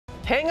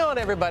Hang on,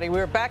 everybody.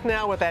 We're back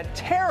now with that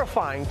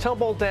terrifying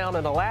tumble down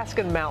an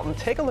Alaskan mountain.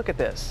 Take a look at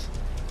this.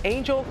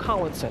 Angel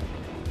Collinson,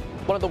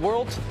 one of the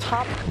world's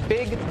top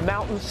big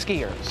mountain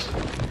skiers.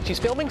 She's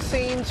filming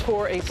scenes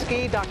for a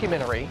ski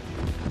documentary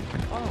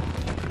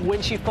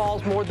when she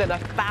falls more than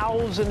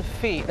 1,000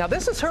 feet. Now,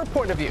 this is her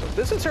point of view.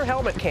 This is her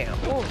helmet cam.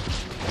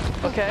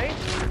 Okay?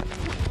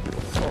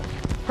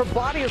 Her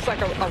body is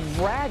like a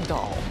rag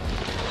doll.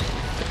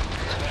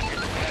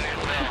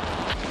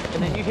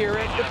 And then you hear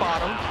it at the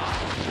bottom.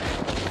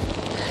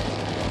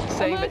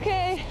 I'm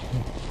okay.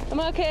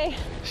 I'm okay.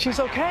 She's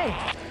okay.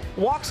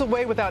 Walks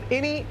away without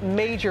any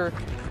major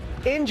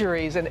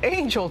injuries. And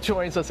Angel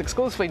joins us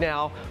exclusively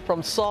now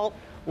from Salt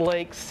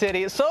Lake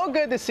City. It's so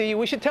good to see you.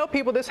 We should tell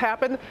people this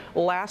happened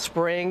last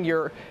spring.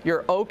 You're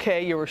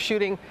okay. You were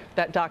shooting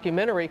that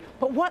documentary.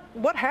 But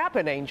what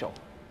happened, Angel?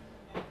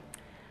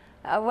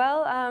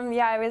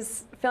 Yeah, I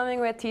was filming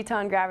with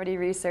Teton Gravity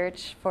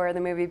Research for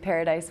the movie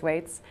Paradise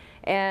Waits,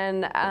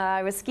 and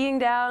I was skiing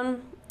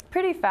down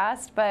pretty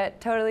fast, but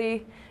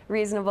totally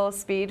reasonable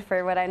speed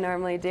for what I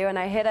normally do, and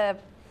I hit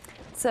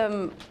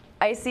some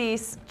icy,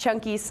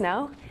 chunky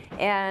snow,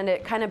 and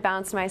it kind of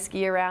bounced my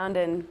ski around,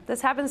 and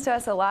this happens to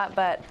us a lot,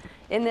 but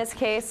in this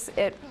case,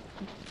 it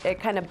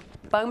kind of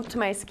bumped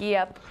my ski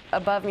up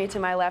above me to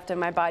my left, and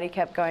my body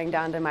kept going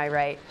down to my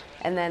right,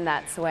 and then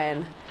that's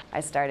when I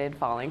started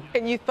falling.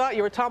 And you thought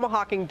you were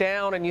tomahawking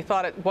down, and you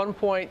thought at one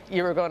point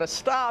you were going to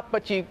stop,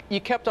 but you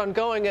kept on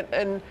going.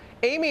 And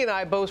Amy and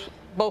I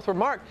both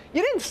remarked,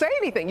 you didn't say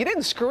anything. You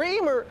didn't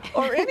scream or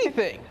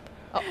anything.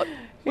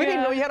 We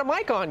didn't know you had a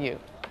mic on you.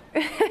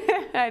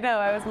 I know,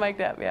 I was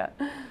mic'd up, yeah.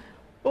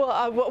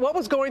 Well, what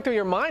was going through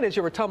your mind as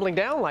you were tumbling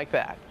down like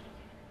that?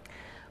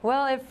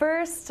 Well, at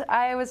first,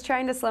 I was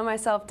trying to slow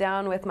myself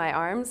down with my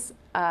arms.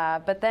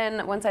 But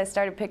then once I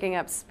started picking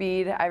up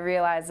speed, I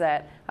realized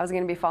that I was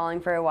going to be falling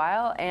for a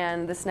while,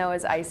 and the snow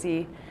is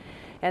icy,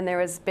 and there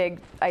was big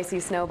icy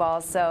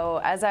snowballs.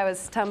 So as I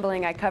was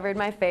tumbling, I covered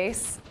my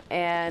face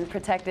and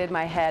protected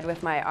my head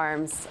with my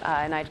arms,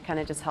 and I kind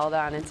of just held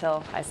on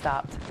until I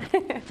stopped.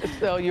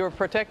 So you were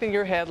protecting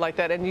your head like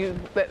that, and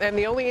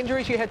the only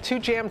injuries, you had 2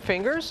 jammed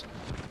fingers?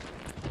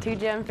 2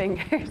 jammed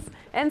fingers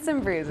and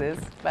some bruises,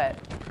 but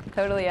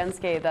totally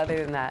unscathed other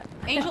than that.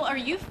 Angel, are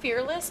you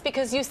fearless?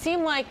 Because you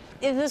seem like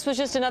this was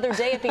just another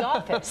day at the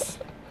office.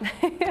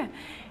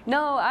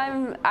 No,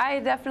 I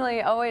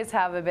definitely always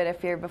have a bit of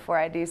fear before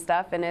I do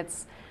stuff, and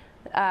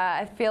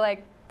I feel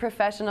like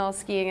professional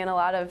skiing in a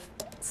lot of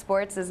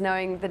sports is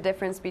knowing the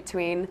difference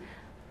between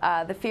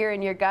the fear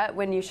in your gut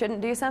when you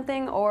shouldn't do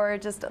something, or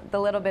just the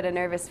little bit of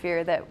nervous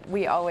fear that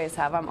we always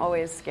have. I'm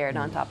always scared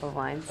on top of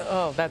lines.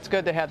 Oh, that's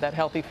good to have that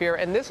healthy fear.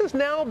 And this is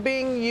now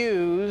being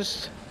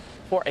used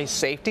for a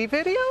safety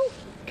video?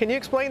 Can you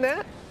explain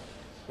that?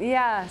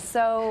 Yeah,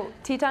 so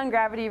Teton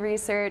Gravity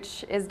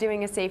Research is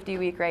doing a safety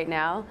week right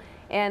now,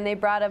 and they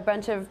brought a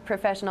bunch of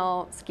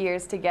professional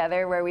skiers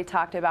together where we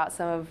talked about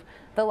some of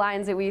the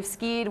lines that we've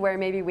skied where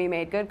maybe we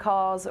made good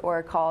calls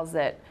or calls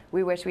that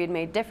we wish we'd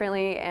made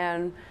differently,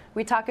 and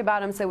we talk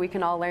about them so we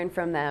can all learn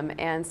from them.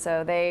 And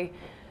so they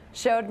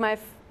showed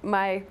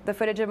the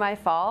footage of my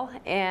fall,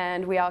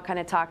 and we all kind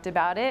of talked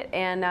about it,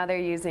 and now they're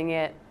using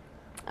it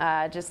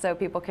just so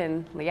people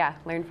can,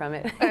 learn from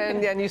it.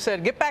 and you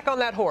said, get back on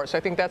that horse. I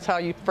think that's how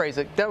you phrase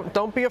it.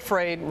 Don't be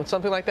afraid. When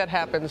something like that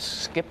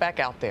happens, get back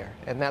out there.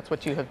 And that's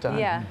what you have done.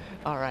 Yeah.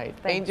 All right.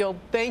 Thanks. Angel,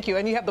 thank you.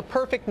 And you have the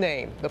perfect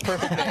name. The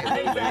perfect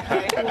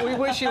name. We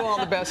wish you all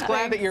the best.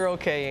 Glad that you're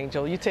okay,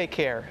 Angel. You take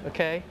care,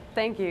 okay?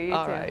 Thank you. You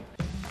all too. Right.